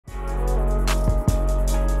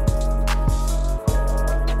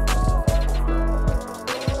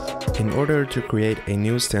In order to create a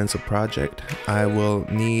new stencil project, I will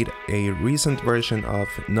need a recent version of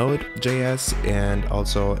Node.js and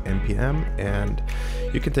also npm, and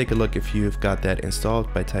you can take a look if you've got that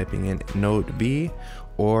installed by typing in node v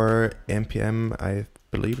or npm. I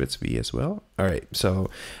believe it's v as well. All right, so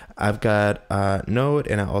I've got Node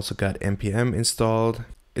and I also got npm installed.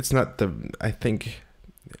 It's not I think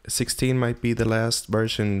 16 might be the last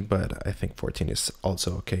version, but I think 14 is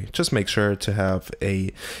also okay. Just make sure to have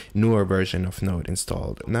a newer version of Node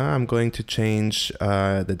installed. Now I'm going to change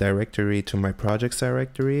the directory to my projects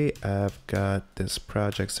directory. I've got this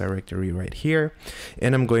projects directory right here,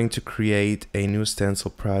 and I'm going to create a new stencil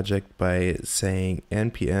project by saying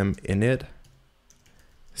npm init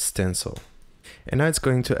stencil. And now it's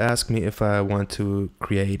going to ask me if I want to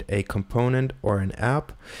create a component or an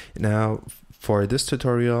app. Now, for this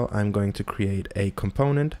tutorial, I'm going to create a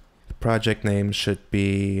component. The project name should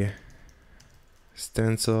be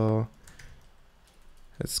stencil.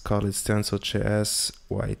 Let's call it StencilJS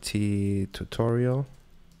YT tutorial.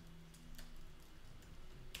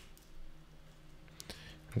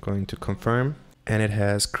 I'm going to confirm, and it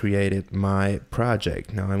has created my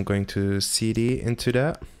project. Now I'm going to cd into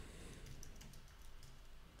that.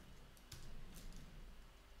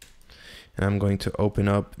 And I'm going to open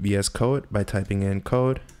up VS Code by typing in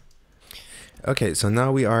code. Okay, so now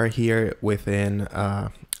we are here within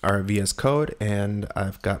our VS Code, and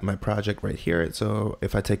I've got my project right here. So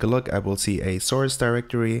if I take a look, I will see a source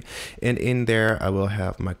directory, and in there I will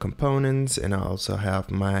have my components, and I also have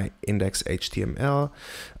my index.html,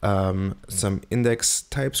 some index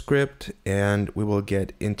TypeScript, and we will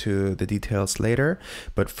get into the details later.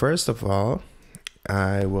 But first of all,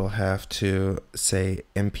 I will have to say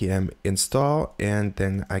npm install, and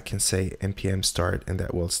then I can say npm start, and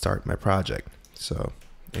that will start my project. So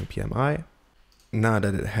npm I. Now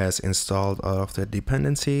that it has installed all of the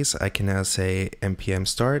dependencies, I can now say npm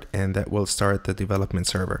start, and that will start the development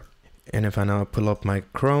server. And if I now pull up my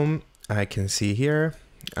Chrome, I can see here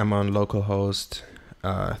I'm on localhost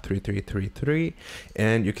 3333,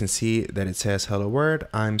 and you can see that it says hello world,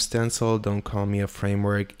 I'm Stencil, don't call me a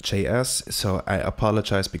framework JS. So I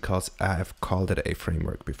apologize because I've called it a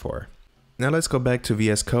framework before. Now let's go back to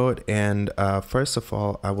VS Code, and first of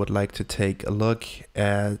all I would like to take a look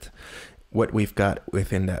at what we've got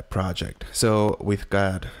within that project. So we've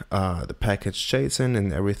got the package JSON,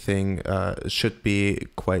 and everything should be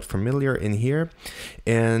quite familiar in here.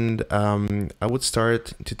 And I would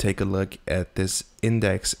start to take a look at this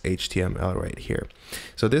index.html right here.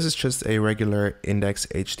 So this is just a regular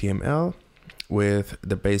index.html with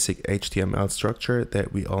the basic HTML structure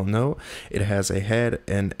that we all know. It has a head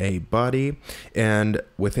and a body, and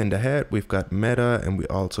within the head we've got meta, and we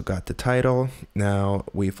also got the title. Now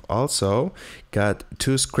we've also got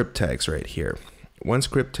two script tags right here. One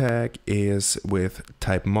script tag is with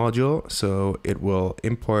type module, so it will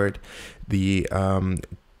import the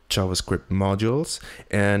JavaScript modules,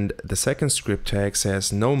 and the second script tag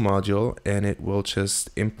says no module, and it will just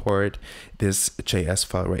import this JS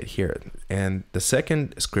file right here. And the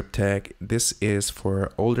second script tag, this is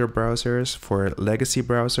for older browsers, for legacy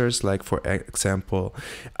browsers, like for example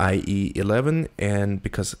IE11, and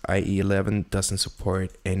because IE11 doesn't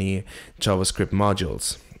support any JavaScript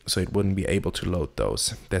modules, so it wouldn't be able to load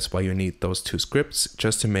those. That's why you need those two scripts,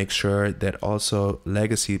 just to make sure that also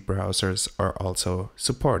legacy browsers are also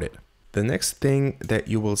supported. The next thing that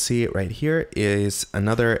you will see right here is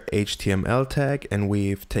another HTML tag, and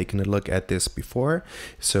we've taken a look at this before.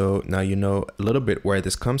 So now you know a little bit where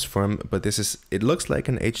this comes from, but it looks like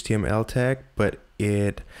an HTML tag, but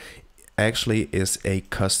it actually is a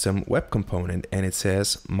custom web component, and it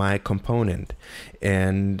says my component,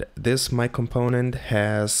 and this my component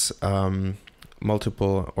has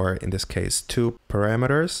multiple, or in this case two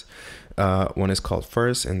parameters. One is called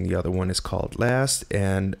first and the other one is called last,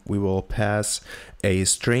 and we will pass a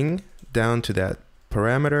string down to that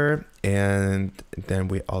parameter, and then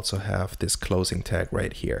we also have this closing tag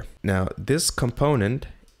right here. Now this component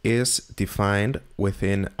is defined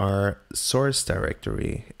within our source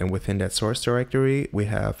directory, and within that source directory we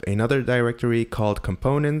have another directory called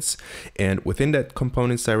components, and within that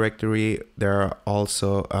components directory there are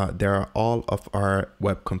also all of our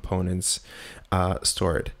web components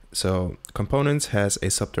stored. So components has a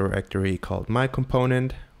subdirectory called my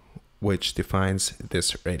component, which defines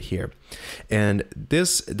this right here. And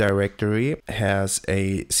this directory has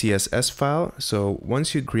a CSS file. So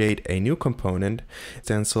once you create a new component,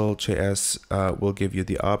 StencilJS will give you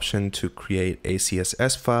the option to create a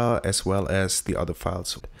CSS file as well as the other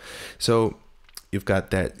files. So you've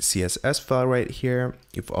got that CSS file right here.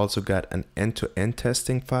 You've also got an end-to-end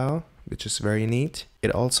testing file which is very neat.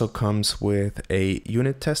 It also comes with a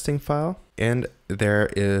unit testing file, and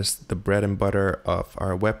there is the bread and butter of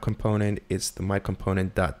our web component. It's the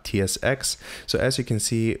myComponent.tsx. So as you can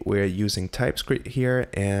see, we're using TypeScript here,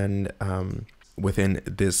 and within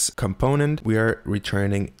this component, we are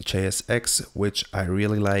returning JSX, which I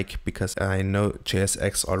really like because I know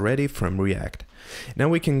JSX already from React. Now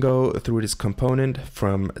we can go through this component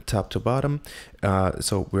from top to bottom.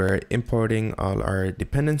 So we're importing all our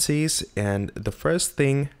dependencies, and the first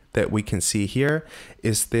thing that we can see here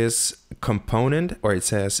is this component, or it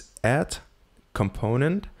says add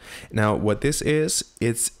component. Now what this is,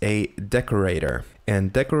 it's a decorator,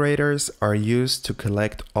 and decorators are used to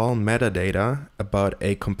collect all metadata about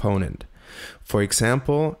a component. For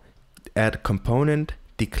example, add component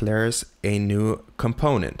declares a new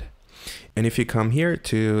component. And if you come here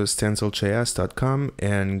to StencilJS.com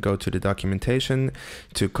and go to the documentation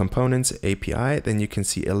to Components API, then you can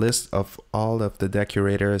see a list of all of the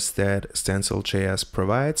decorators that StencilJS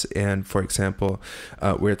provides. And for example,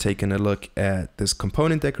 we're taking a look at this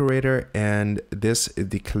component decorator, and this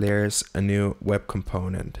declares a new web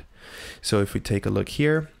component. So if we take a look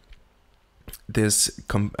here, this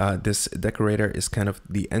decorator is kind of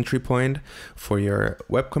the entry point for your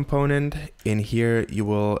web component. In here, you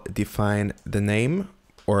will define the name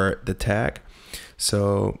or the tag.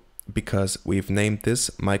 So because we've named this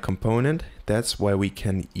my component, that's why we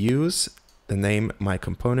can use the name my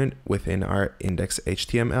component within our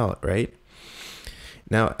index.html, right?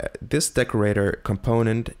 Now, this decorator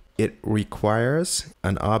component, it requires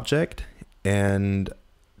an object, and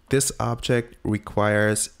this object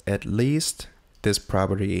requires at least this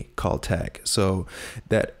property called tag. So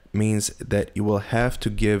that means that you will have to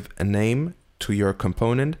give a name to your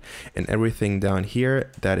component, and everything down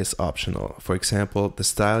here, that is optional. For example, the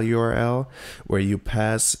style URL, where you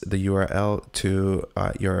pass the URL to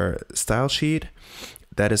your style sheet,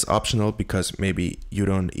 that is optional because maybe you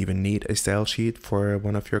don't even need a style sheet for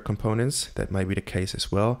one of your components. That might be the case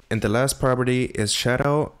as well. And the last property is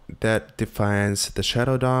shadow. That defines the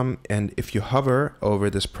shadow DOM. And if you hover over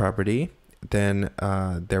this property, then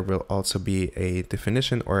there will also be a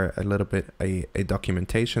definition or a little bit a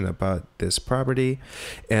documentation about this property.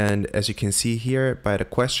 And as you can see here by the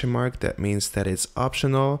question mark, that means that it's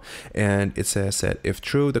optional. And it says that if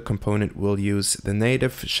true, the component will use the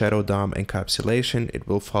native shadow DOM encapsulation. It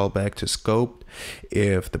will fall back to scope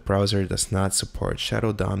if the browser does not support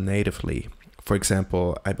shadow DOM natively. For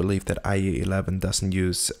example, I believe that IE 11 doesn't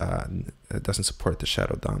support the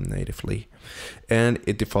shadow DOM natively, and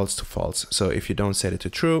it defaults to false. So if you don't set it to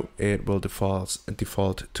true, it will default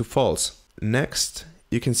to false. Next,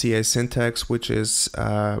 you can see a syntax which is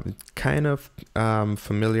kind of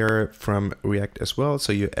familiar from React as well.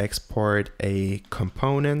 So you export a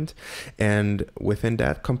component, and within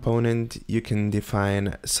that component, you can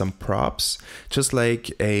define some props, just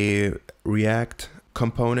like a React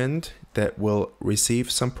component that will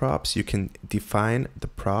receive some props. You can define the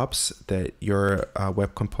props that your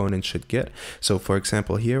web component should get. So for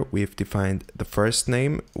example, here we've defined the first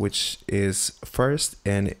name, which is first,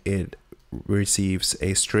 and it receives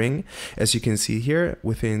a string. As you can see here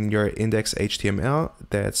within your index.html,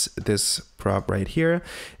 that's this prop right here.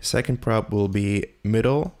 Second prop will be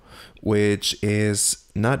middle, which is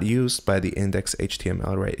not used by the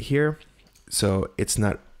index.html right here. So it's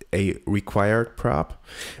not a required prop.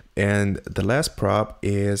 And the last prop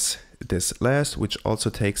is this last, which also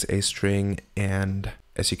takes a string, and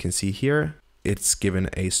as you can see here, it's given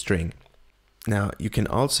a string. Now you can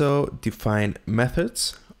also define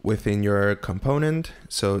methods within your component.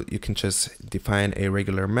 So you can just define a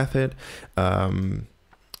regular method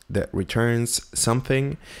that returns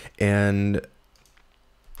something. And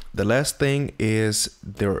the last thing is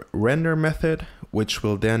the render method, which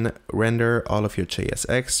will then render all of your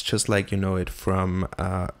JSX just like you know it from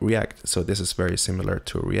React. So this is very similar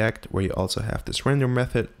to React, where you also have this render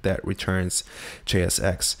method that returns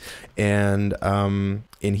JSX. And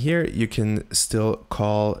in here, you can still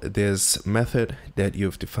call this method that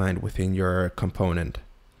you've defined within your component.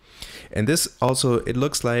 And this also, it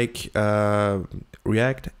looks like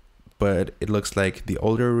React, but it looks like the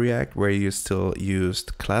older React, where you still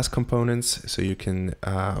used class components. So you can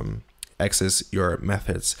access your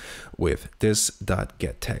methods with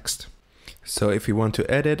this.getText. So if you want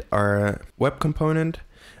to edit our web component,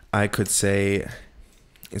 I could say,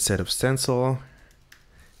 instead of stencil,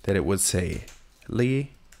 that it would say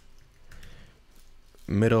Lee,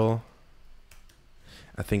 middle,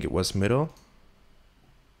 I think it was middle,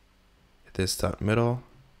 this.middle,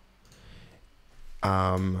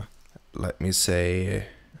 let me say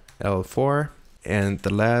L4, And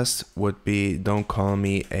the last would be, don't call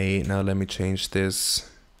me a, now let me change this.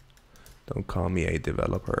 Don't call me a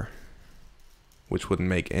developer, which wouldn't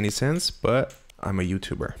make any sense, but I'm a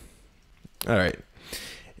YouTuber. All right.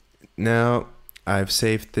 Now I've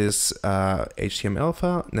saved this HTML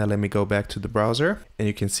file. Now let me go back to the browser, and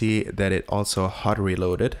you can see that it also hot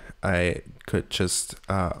reloaded. I could just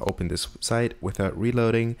open this site without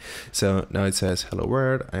reloading. So now it says, hello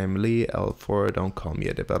world, I'm Lee L4, don't call me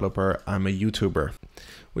a developer, I'm a YouTuber,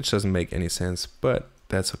 which doesn't make any sense, but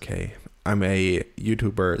that's okay. I'm a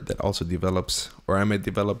YouTuber that also develops, or I'm a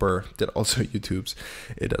developer that also YouTubes.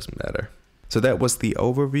 It doesn't matter. So that was the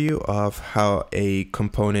overview of how a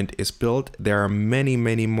component is built. There are many,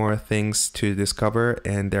 many more things to discover,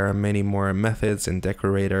 and there are many more methods and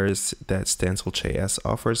decorators that StencilJS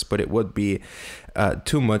offers, but it would be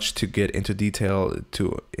too much to get into detail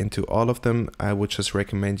into all of them. I would just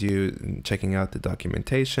recommend you checking out the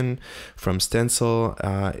documentation from Stencil.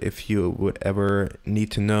 If you would ever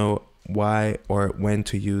need to know why or when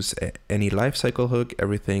to use any lifecycle hook,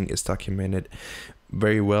 everything is documented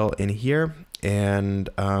very well in here. And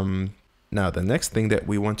now the next thing that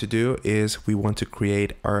we want to do is we want to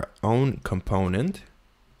create our own component,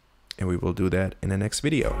 and we will do that in the next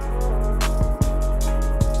video.